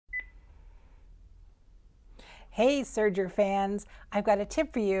Hey Serger fans, I've got a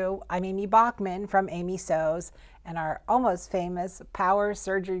tip for you. I'm Amy Bachman from Amysews and our almost famous Power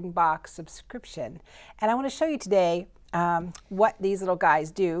Sergering Box subscription. And I want to show you today what these little guys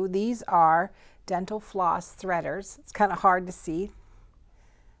do. These are dental floss threaders. It's kind of hard to see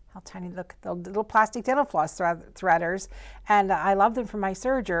how tiny, look, the little plastic dental floss threaders. And I love them for my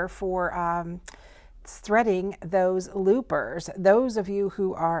serger for threading those loopers. Those of you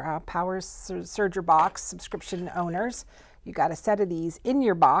who are Power Serger Box subscription owners, you got a set of these in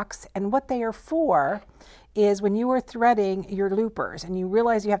your box, and what they are for is when you are threading your loopers and you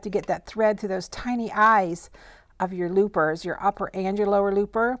realize you have to get that thread through those tiny eyes of your loopers, your upper and your lower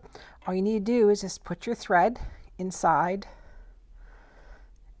looper, all you need to do is just put your thread inside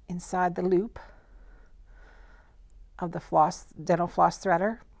the loop of the dental floss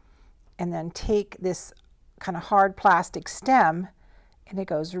threader, and then take this kind of hard plastic stem and it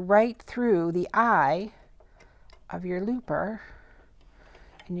goes right through the eye of your looper,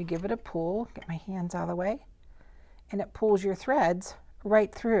 and you give it a pull, get my hands out of the way, and it pulls your threads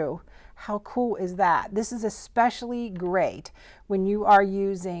right through. How cool is that? This is especially great when you are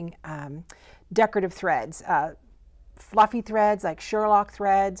using decorative threads, fluffy threads like Sherlock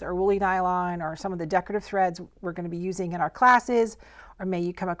threads or woolly nylon, or some of the decorative threads we're going to be using in our classes, or may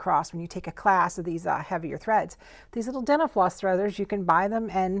you come across when you take a class of these heavier threads. These little dental floss threaders, you can buy them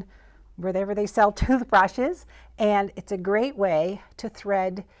and wherever they sell toothbrushes, and it's a great way to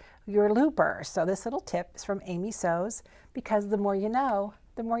thread your loopers. So this little tip is from Amysews, because the more you know,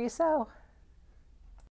 the more you sew.